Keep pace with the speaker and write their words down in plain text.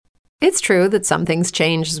It's true that some things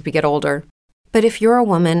change as we get older. But if you're a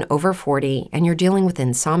woman over 40 and you're dealing with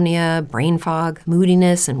insomnia, brain fog,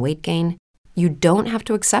 moodiness, and weight gain, you don't have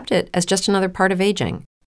to accept it as just another part of aging.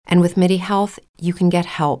 And with MIDI Health, you can get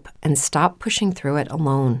help and stop pushing through it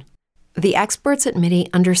alone. The experts at MIDI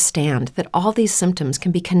understand that all these symptoms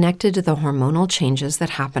can be connected to the hormonal changes that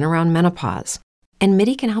happen around menopause, and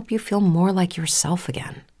MIDI can help you feel more like yourself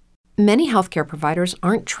again. Many healthcare providers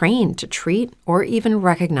aren't trained to treat or even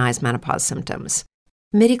recognize menopause symptoms.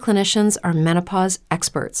 MIDI clinicians are menopause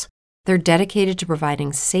experts. They're dedicated to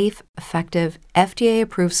providing safe, effective,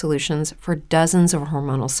 FDA-approved solutions for dozens of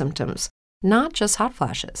hormonal symptoms, not just hot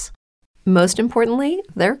flashes. Most importantly,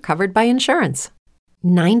 they're covered by insurance.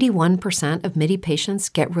 91% of MIDI patients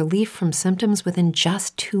get relief from symptoms within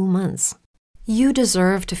just 2 months. You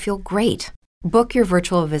deserve to feel great. Book your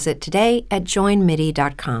virtual visit today at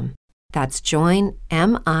joinmidi.com. That's joinmidi.com.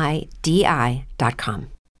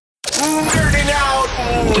 Nerding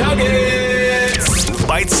out nuggets.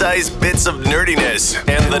 Bite-sized bits of nerdiness,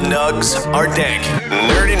 and the nugs are dank.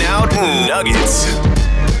 Nerding out nuggets.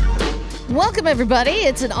 Welcome, everybody.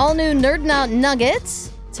 It's an all-new Nerding Out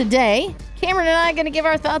Nuggets. Today, Cameron and I are going to give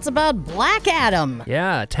our thoughts about Black Adam.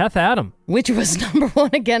 Yeah, Teth Adam. Which was number one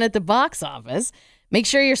again at the box office. Make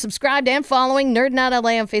sure you're subscribed and following Nerding Out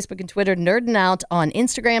LA on Facebook and Twitter, Nerding Out on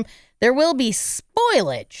Instagram. There will be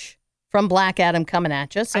spoilage from Black Adam coming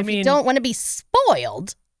at you. So if you don't want to be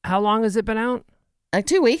spoiled. How long has it been out?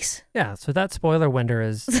 2 weeks. Yeah, so that spoiler window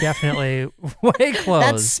is definitely way closed.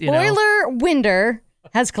 That spoiler window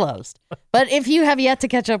has closed. But if you have yet to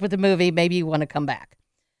catch up with the movie, maybe you want to come back.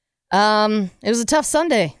 It was a tough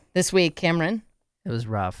Sunday this week, Cameron. It was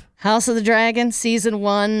rough. House of the Dragon, season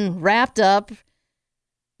 1, wrapped up.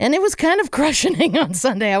 And it was kind of crushing on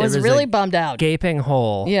Sunday. I was really bummed out. Gaping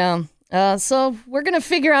hole. Yeah. So we're going to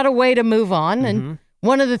figure out a way to move on. And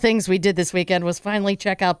one of the things we did this weekend was finally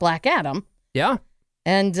check out Black Adam. Yeah.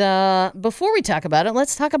 And before we talk about it,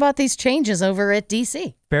 let's talk about these changes over at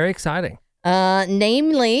DC. Very exciting.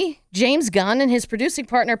 Namely, James Gunn and his producing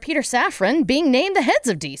partner, Peter Safran, being named the heads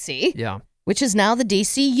of DC. Yeah. Which is now the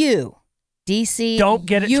DCU. DC Don't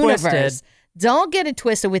get it Universe. twisted. Don't get it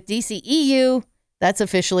twisted with DCEU. That's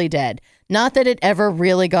officially dead. Not that it ever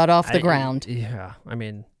really got off the ground. Yeah, I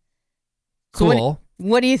mean, cool.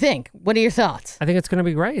 What do you think? What are your thoughts? I think it's going to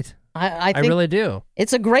be great. I think really do.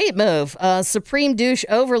 It's a great move. Supreme douche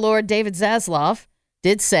overlord David Zaslav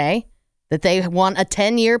did say that they want a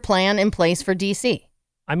 10-year plan in place for DC.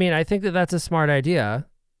 I mean, I think that that's a smart idea,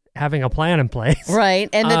 having a plan in place. Right,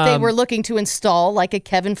 and that they were looking to install like a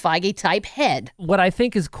Kevin Feige type head. What I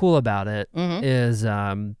think is cool about it is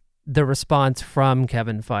the response from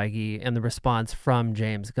Kevin Feige and the response from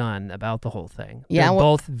James Gunn about the whole thing. Yeah, They're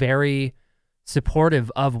both very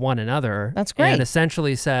supportive of one another. That's great. And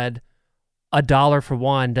essentially said, $1 for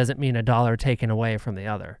one doesn't mean $1 taken away from the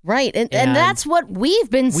other. Right, and that's what we've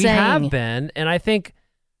been saying. We have been, and I think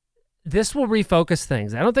this will refocus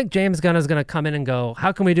things. I don't think James Gunn is going to come in and go,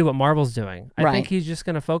 how can we do what Marvel's doing? I think he's just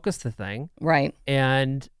going to focus the thing. Right.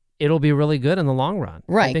 And it'll be really good in the long run.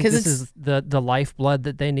 Right. I think this is the lifeblood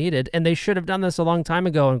that they needed, and they should have done this a long time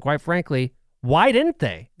ago, and quite frankly, why didn't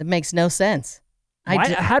they? That makes no sense.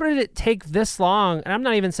 How did it take this long? And I'm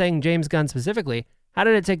not even saying James Gunn specifically. How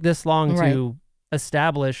did it take this long to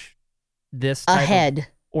establish this type of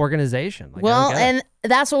organization? Well, and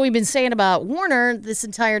that's what we've been saying about Warner this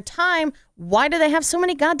entire time. Why do they have so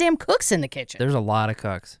many goddamn cooks in the kitchen? There's a lot of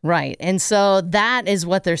cooks. Right. And so that is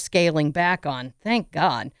what they're scaling back on. Thank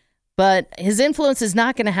God. But his influence is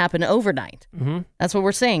not going to happen overnight. That's what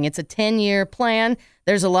we're saying. It's a 10-year plan.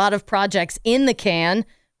 There's a lot of projects in the can.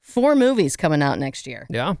 4 movies coming out next year.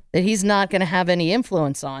 Yeah. That he's not going to have any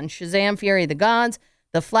influence on. Shazam! Fury of the Gods,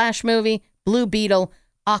 The Flash movie, Blue Beetle,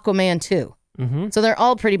 Aquaman 2. So they're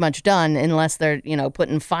all pretty much done unless they're,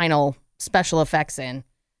 putting final special effects in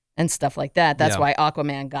and stuff like that. That's why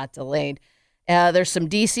Aquaman got delayed. There's some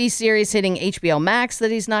DC series hitting HBO Max that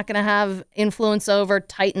he's not going to have influence over.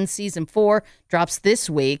 Titans Season 4 drops this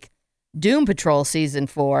week. Doom Patrol Season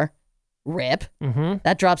 4, RIP.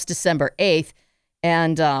 That drops December 8th.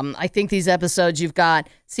 And I think these episodes, you've got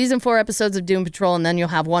Season 4 episodes of Doom Patrol, and then you'll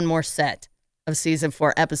have one more set of Season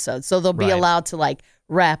 4 episodes. So they'll be allowed to,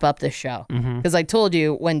 wrap up the show. Because I told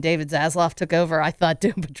you, when David Zaslav took over, I thought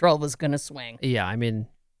Doom Patrol was going to swing. Yeah, I mean,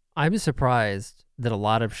 I'm surprised that a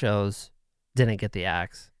lot of shows didn't get the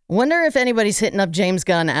axe. Wonder if anybody's hitting up James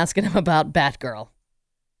Gunn asking him about Batgirl.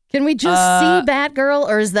 Can we just see Batgirl,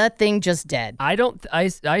 or is that thing just dead?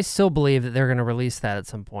 I still believe that they're going to release that at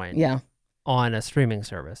some point. Yeah. On a streaming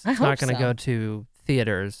service. It's not going to go to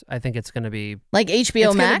theaters. I think it's going to be like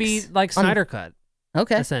HBO Max. It's going to be like Snyder Cut.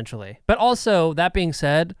 Okay. Essentially. But also, that being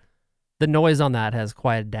said, the noise on that has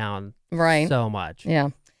quieted down so much. Yeah.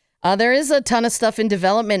 There is a ton of stuff in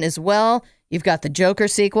development as well. You've got the Joker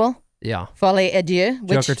sequel. Yeah. Folie à Deux,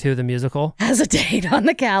 which Joker 2, the musical. has a date on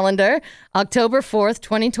the calendar, October 4th,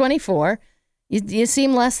 2024. You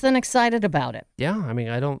seem less than excited about it. Yeah, I mean,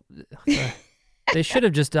 I don't... they should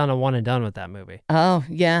have just done a one and done with that movie. Oh,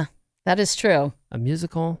 yeah. That is true. A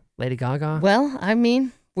musical, Lady Gaga. Well, I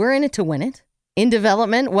mean, we're in it to win it. In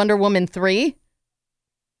development, Wonder Woman 3.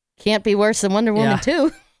 Can't be worse than Wonder Woman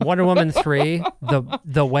 2. Wonder Woman 3,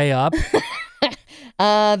 the way up.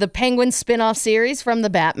 The Penguin spin-off series from the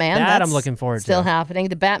Batman. That's I'm looking forward to. Still happening.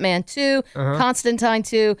 The Batman 2, Constantine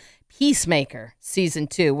 2, Peacemaker Season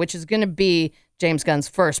 2, which is going to be James Gunn's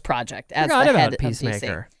first project as the head of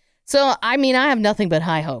DC. So, I mean, I have nothing but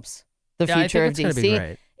high hopes. The future of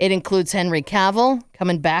DC. It includes Henry Cavill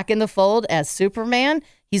coming back in the fold as Superman.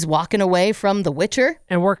 He's walking away from The Witcher.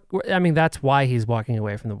 And that's why he's walking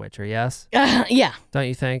away from The Witcher, yes? Yeah. Don't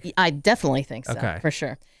you think? I definitely think so, okay. For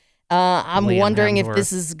sure. I'm wondering if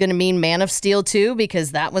this is going to mean Man of Steel 2,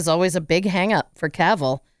 because that was always a big hang-up for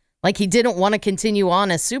Cavill. Like, he didn't want to continue on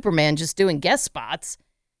as Superman, just doing guest spots,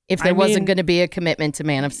 if there wasn't going to be a commitment to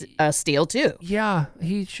Man of Steel 2. Yeah,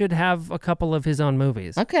 he should have a couple of his own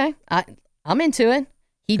movies. Okay, I'm into it.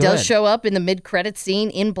 He does show up in the mid-credit scene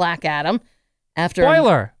in Black Adam.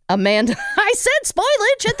 Spoiler! Amanda... I said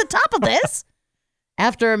spoilage at the top of this!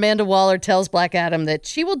 After Amanda Waller tells Black Adam that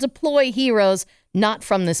she will deploy heroes not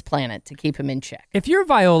from this planet to keep him in check. If you're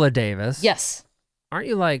Viola Davis... Yes. Aren't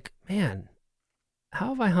you like, man, how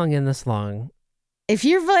have I hung in this long? If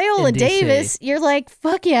you're Viola Davis, you're like,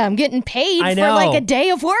 fuck yeah, I'm getting paid for like a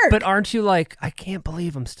day of work. But aren't you like, I can't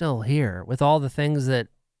believe I'm still here with all the things that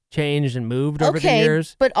changed and moved over the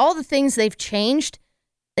years? But all the things they've changed,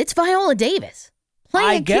 it's Viola Davis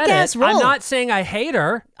playing a kick-ass role. I'm not saying I hate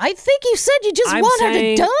her. I think you said you just want her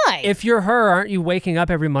to die. If you're her, aren't you waking up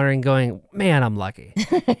every morning going, man, I'm lucky.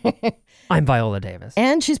 I'm Viola Davis.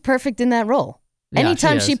 And she's perfect in that role. Yeah,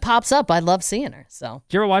 anytime she pops up, I love seeing her. So,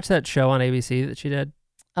 did you ever watch that show on ABC that she did?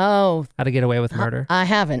 Oh, How to Get Away with Murder? I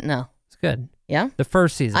haven't. No, it's good. Yeah, the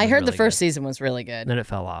first season. I heard really the first good. season was really good. And then it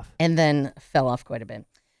fell off. And then fell off quite a bit.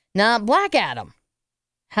 Now, Black Adam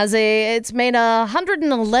it's made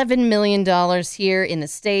 $111 million here in the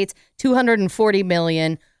States, $240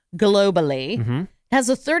 million globally. Mm-hmm. Has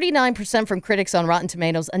a 39% from critics on Rotten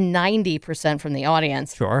Tomatoes, a 90% from the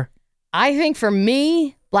audience. Sure. I think for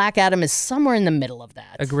me, Black Adam is somewhere in the middle of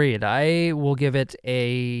that. Agreed. I will give it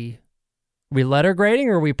we letter grading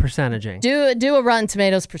or are we percentaging? Do a Rotten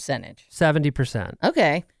Tomatoes percentage. 70%.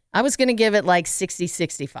 Okay. I was going to give it like 60,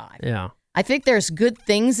 65. Yeah. I think there's good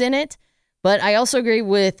things in it, but I also agree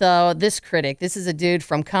with this critic. This is a dude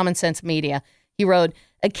from Common Sense Media. He wrote,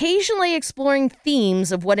 occasionally exploring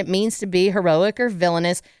themes of what it means to be heroic or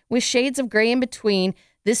villainous with shades of gray in between,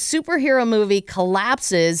 this superhero movie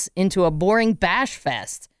collapses into a boring bash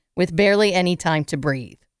fest with barely any time to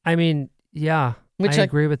breathe. I mean, yeah, I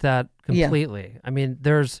agree with that completely. Yeah. I mean,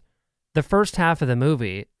 there's the first half of the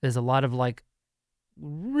movie is a lot of like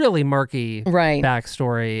really murky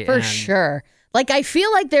backstory. For sure. Like, I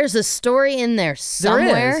feel like there's a story in there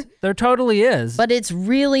somewhere. There totally is. But it's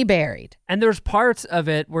really buried. And there's parts of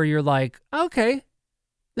it where you're like, okay,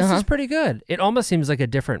 this is pretty good. It almost seems like a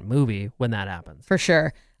different movie when that happens. For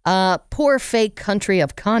sure. Poor fake country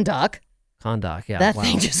of Kahndaq. Kahndaq, yeah. That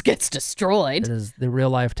thing just gets destroyed. It is the real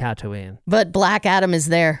life Tatooine. But Black Adam is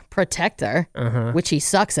their protector, which he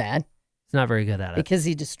sucks at. He's not very good at it. Because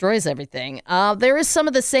he destroys everything. There is some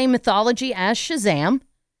of the same mythology as Shazam.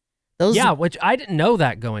 Which I didn't know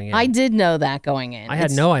that going in. I did know that going in. I had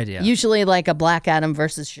no idea. Usually like a Black Adam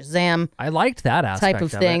versus Shazam. I liked that aspect type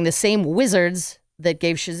of thing. The same wizards that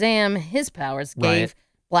gave Shazam his powers gave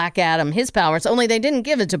Black Adam his powers, only they didn't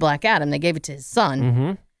give it to Black Adam. They gave it to his son.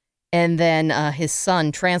 Mm-hmm. And then his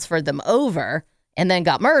son transferred them over and then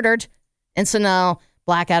got murdered. And so now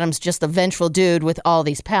Black Adam's just a vengeful dude with all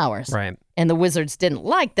these powers. Right. And the wizards didn't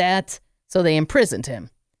like that, so they imprisoned him.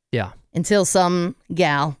 Yeah. Until some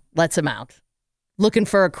gal lets him out. Looking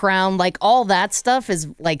for a crown, like all that stuff is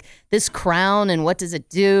like this crown and what does it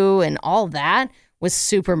do and all that was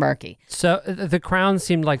super murky. So the crown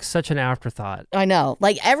seemed like such an afterthought. I know.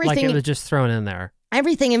 Like everything. Like it was just thrown in there.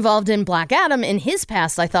 Everything involved in Black Adam in his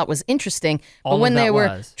past I thought was interesting. But when they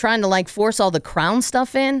were trying to like force all the crown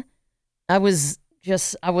stuff in, I was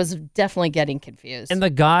definitely getting confused. And the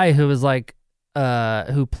guy who was like,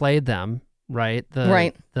 who played them, right?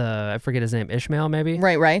 I forget his name, Ishmael maybe?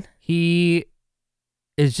 Right. He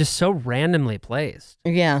is just so randomly placed.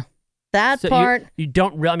 Yeah. That part. You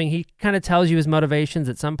don't really, I mean, he kind of tells you his motivations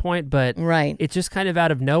at some point, but it's just kind of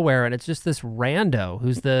out of nowhere. And it's just this rando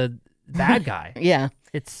who's the bad guy. Yeah.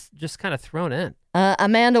 It's just kind of thrown in.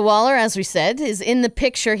 Amanda Waller, as we said, is in the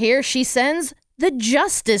picture here. She sends the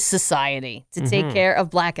Justice Society to take care of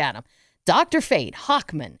Black Adam. Dr. Fate,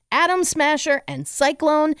 Hawkman, Atom Smasher, and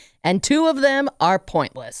Cyclone, and 2 of them are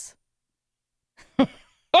pointless.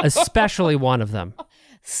 Especially one of them.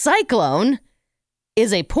 Cyclone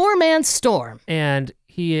is a poor man's Storm. And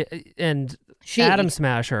Atom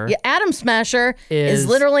Smasher. Yeah, Atom Smasher is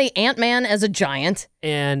literally Ant-Man as a giant.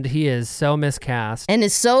 And he is so miscast. And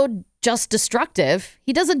is so just destructive.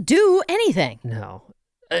 He doesn't do anything. No.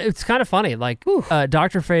 It's kind of funny. Like,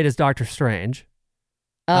 Dr. Fate is Doctor Strange.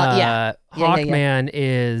 Hawkman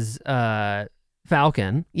is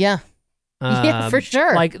Falcon. Yeah. Yeah, for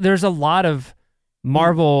sure. Like, there's a lot of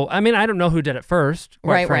Marvel. I mean, I don't know who did it first,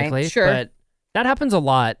 quite frankly. Sure. But that happens a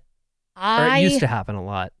lot. Or it used to happen a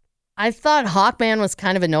lot. I thought Hawkman was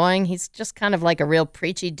kind of annoying. He's just kind of like a real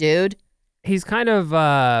preachy dude. He's kind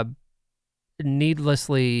of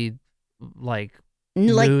needlessly,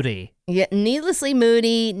 moody. Yeah, needlessly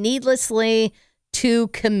moody, needlessly too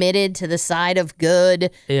committed to the side of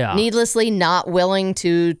good, needlessly not willing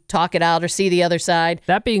to talk it out or see the other side.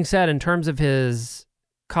 That being said, in terms of his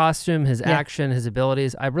costume, his action, his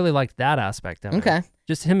abilities, I really liked that aspect of it. Okay.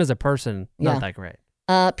 Just him as a person, not that great.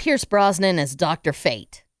 Pierce Brosnan as Dr.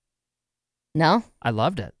 Fate. No? I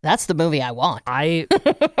loved it. That's the movie I want. I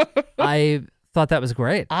thought that was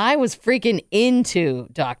great. I was freaking into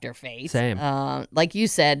Dr. Fate. Same. Like you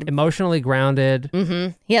said. Emotionally grounded.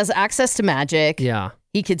 Mm-hmm. He has access to magic. Yeah.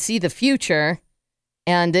 He could see the future.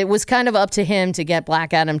 And it was kind of up to him to get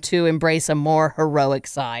Black Adam to embrace a more heroic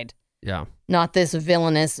side. Yeah. Not this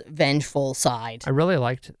villainous, vengeful side. I really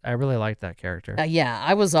liked that character. Yeah,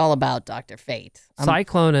 I was all about Dr. Fate.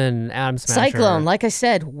 Cyclone and Atom Smasher. Cyclone, like I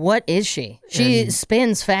said, what is she? She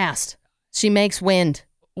spins fast. She makes wind.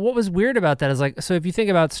 What was weird about that is so if you think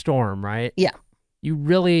about Storm, right? Yeah.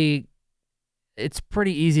 It's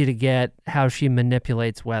pretty easy to get how she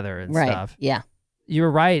manipulates weather and stuff. Yeah.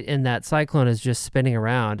 You're right in that Cyclone is just spinning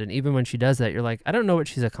around, and even when she does that, you're like, I don't know what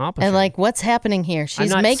she's accomplishing. And what's happening here?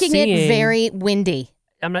 She's making it very windy.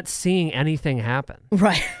 I'm not seeing anything happen.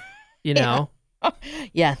 Right. You know?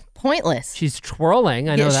 Yeah, pointless. She's twirling,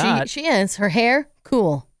 I know that. She is. Her hair,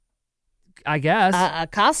 cool. I guess. A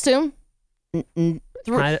costume.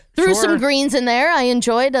 Threw some greens in there. I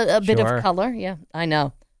enjoyed a bit of color. Yeah, I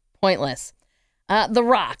know. Pointless. The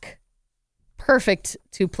Rock. Perfect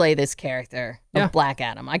to play this character of Black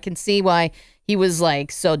Adam. I can see why he was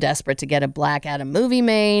so desperate to get a Black Adam movie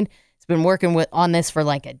made. He's been working on this for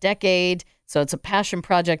a decade, so it's a passion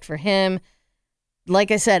project for him.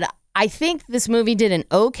 Like I said, I think this movie did an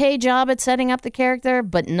okay job at setting up the character,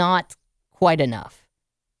 but not quite enough.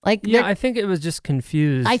 I think it was just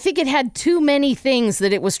confused. I think it had too many things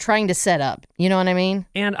that it was trying to set up. You know what I mean?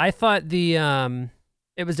 And I thought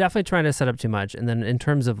it was definitely trying to set up too much. And then in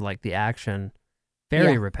terms of the action,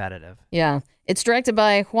 very repetitive. Yeah. It's directed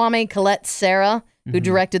by Kwame Colette-Serra, who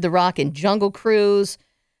directed The Rock in Jungle Cruise.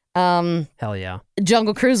 Hell yeah.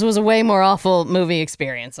 Jungle Cruise was a way more awful movie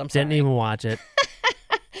experience. I'm sorry. Didn't even watch it.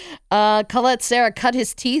 Colette-Serra cut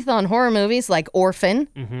his teeth on horror movies like Orphan.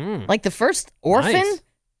 Mm-hmm. The first Orphan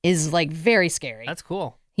is very scary. That's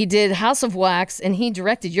cool. He did House of Wax, and he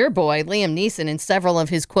directed your boy, Liam Neeson, in several of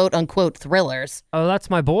his quote-unquote thrillers. Oh, that's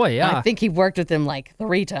my boy, yeah. I think he worked with him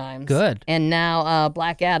 3 times. Good. And now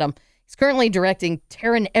Black Adam. He's currently directing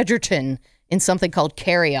Taron Egerton in something called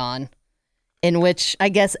Carry On, in which I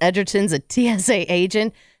guess Edgerton's a TSA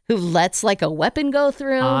agent who lets a weapon go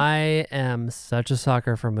through. I am such a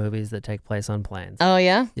sucker for movies that take place on planes. Oh,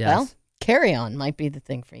 yeah? Yes. Well, Carry On might be the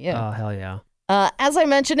thing for you. Oh, hell yeah. As I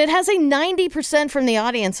mentioned, it has a 90% from the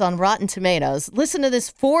audience on Rotten Tomatoes. Listen to this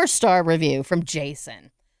 4-star review from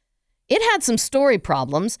Jason. It had some story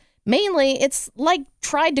problems. Mainly, it's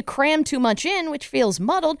tried to cram too much in, which feels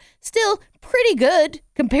muddled. Still pretty good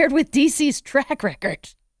compared with DC's track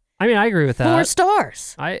record. I mean, I agree with that. 4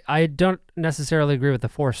 stars. I don't necessarily agree with the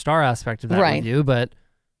 4-star aspect of that review, but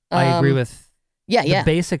I agree with the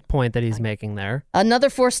basic point that he's making there. Another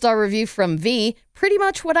 4-star review from V, pretty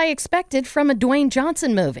much what I expected from a Dwayne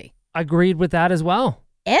Johnson movie. Agreed with that as well.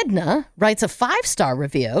 Edna writes a 5-star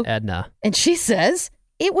review. Edna. And she says,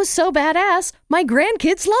 it was so badass, my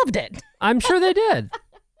grandkids loved it. I'm sure they did.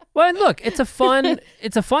 Well, look, it's a fun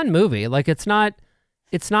movie. It's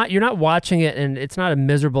not, you're not watching it and it's not a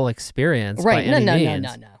miserable experience. Right. By any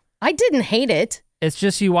means. No. I didn't hate it. It's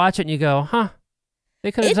just you watch it and you go, huh,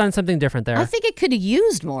 they could have done something different there. I think it could have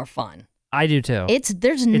used more fun. I do too. It's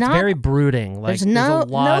not very brooding. Like, there's no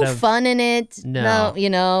fun in it. No,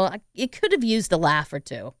 it could have used a laugh or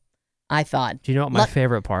two, I thought. Do you know what my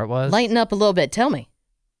favorite part was? Lighten up a little bit. Tell me.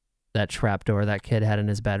 That trapdoor that kid had in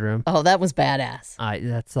his bedroom. Oh, that was badass.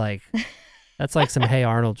 That's like some Hey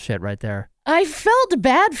Arnold shit right there. I felt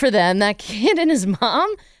bad for them. That kid and his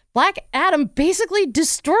mom. Black Adam basically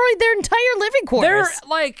destroyed their entire living quarters.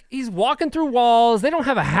 They're he's walking through walls. They don't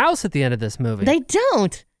have a house at the end of this movie. They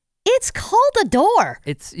don't. It's called a door.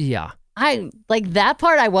 That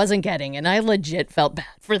part I wasn't getting, and I legit felt bad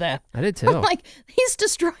for them. I did too. I'm like, he's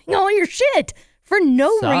destroying all your shit for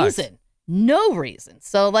no reason. No reason.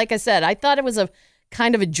 So like I said, I thought it was a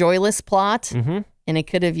kind of a joyless plot, and it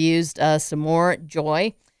could have used some more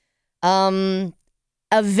joy.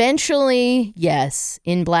 Eventually, yes,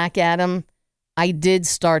 in Black Adam, I did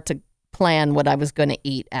start to plan what I was going to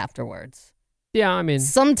eat afterwards. Yeah, I mean,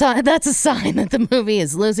 sometimes that's a sign that the movie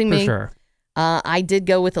is losing me. For sure. I did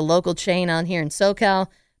go with a local chain on here in SoCal.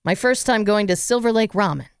 My first time going to Silver Lake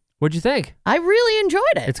Ramen. What'd you think? I really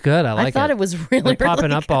enjoyed it. It's good. I like it. I thought it was really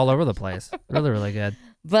popping up good. all over the place. Really, really good.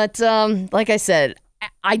 But like I said,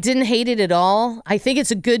 I didn't hate it at all. I think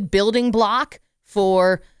it's a good building block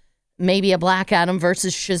for maybe a Black Adam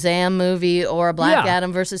versus Shazam movie or a Black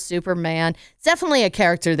Adam versus Superman. It's definitely a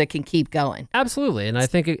character that can keep going. Absolutely. And I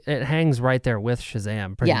think it hangs right there with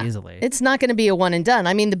Shazam pretty easily. It's not going to be a one and done.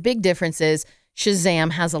 I mean, the big difference is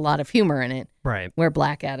Shazam has a lot of humor in it. Right. Where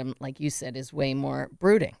Black Adam, like you said, is way more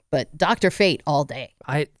brooding. But Dr. Fate all day.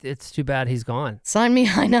 It's too bad he's gone. Sign me,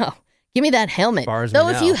 I know. Give me that helmet. Though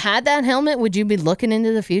if you had that helmet, would you be looking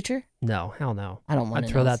into the future? No, hell no. I don't want to.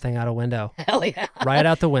 I'd throw that thing out a window. Hell yeah. Right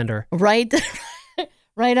out the window. Right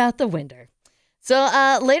out the window.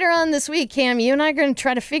 So later on this week, Cam, you and I are going to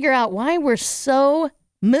try to figure out why we're so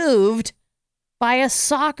moved by a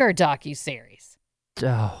soccer docuseries.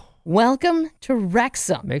 Oh. Welcome to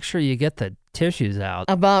Wrexham. Make sure you get the tissues out.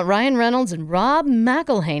 About Ryan Reynolds and Rob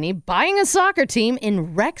McElhenney buying a soccer team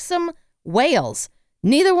in Wrexham, Wales.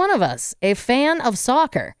 Neither one of us a fan of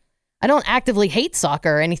soccer. I don't actively hate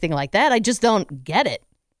soccer or anything like that. I just don't get it.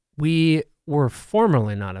 We were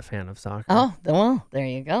formerly not a fan of soccer. Oh, well, there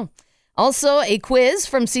you go. Also, a quiz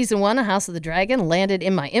from Season 1 of House of the Dragon landed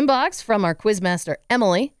in my inbox from our quizmaster,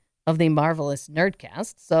 Emily, of the Marvelous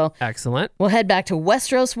Nerdcast. So excellent. We'll head back to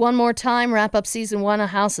Westeros one more time, wrap up Season 1 of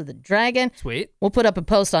House of the Dragon. Sweet. We'll put up a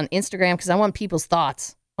post on Instagram because I want people's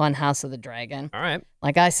thoughts on House of the Dragon. All right.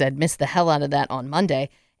 Like I said, missed the hell out of that on Monday.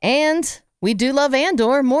 And we do love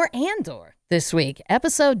Andor. More Andor this week.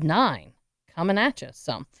 Episode 9 coming at you.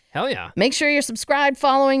 So hell yeah. Make sure you're subscribed,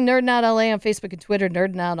 following Nerding Out LA on Facebook and Twitter,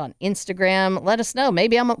 Nerding Out on Instagram. Let us know.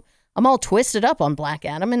 Maybe I'm all twisted up on Black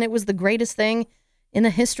Adam and it was the greatest thing in the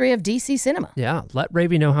history of DC cinema. Yeah. Let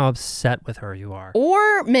Ravi know how upset with her you are.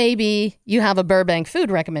 Or maybe you have a Burbank food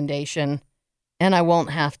recommendation and I won't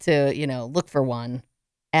have to, look for one,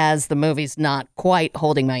 as the movie's not quite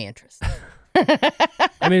holding my interest.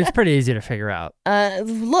 I mean, it's pretty easy to figure out.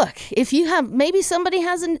 Look, if you have, maybe somebody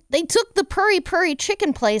hasn't, they took the Puri Puri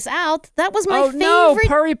chicken place out. That was my favorite. No,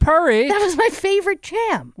 Puri Puri. That was my favorite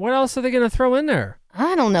jam. What else are they going to throw in there?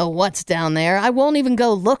 I don't know what's down there. I won't even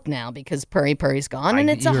go look now because Puri Puri's gone and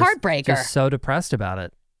it's a heartbreaker. Just so depressed about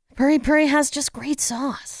it. Puri Puri has just great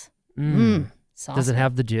sauce. Sauce. Does it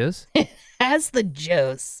have the juice? It has the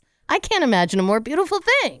juice. I can't imagine a more beautiful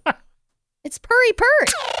thing. It's Puri Puri.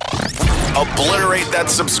 Obliterate that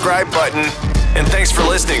subscribe button. And thanks for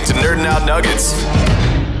listening to Nerdin' Out Nuggets.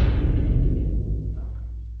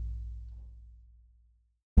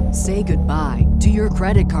 Say goodbye to your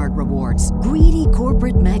credit card rewards. Greedy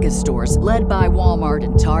corporate mega stores, led by Walmart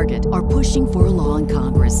and Target, are pushing for a law in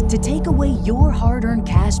Congress to take away your hard-earned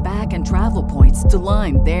cash back and travel points to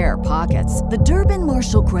line their pockets. The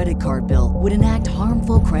Durbin-Marshall credit card bill would enact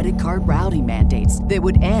harmful credit card routing mandates that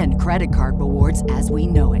would end credit card rewards as we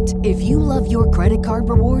know it. If you love your credit card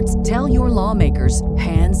rewards, tell your lawmakers,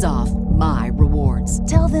 hands off my rewards.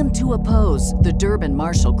 Tell them to oppose the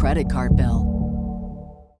Durbin-Marshall credit card bill.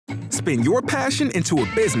 Spin your passion into a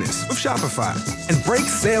business with Shopify and break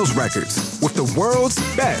sales records with the world's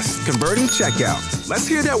best converting checkout. Let's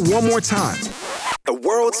hear that one more time. The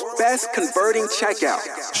world's best converting checkout.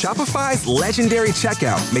 Shopify's legendary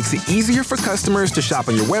checkout makes it easier for customers to shop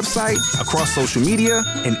on your website, across social media,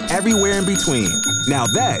 and everywhere in between. Now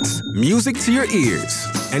that's music to your ears.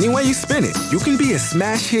 Any way you spin it, you can be a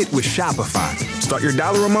smash hit with Shopify. Start your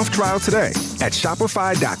 $1 a month trial today at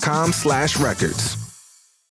shopify.com/records.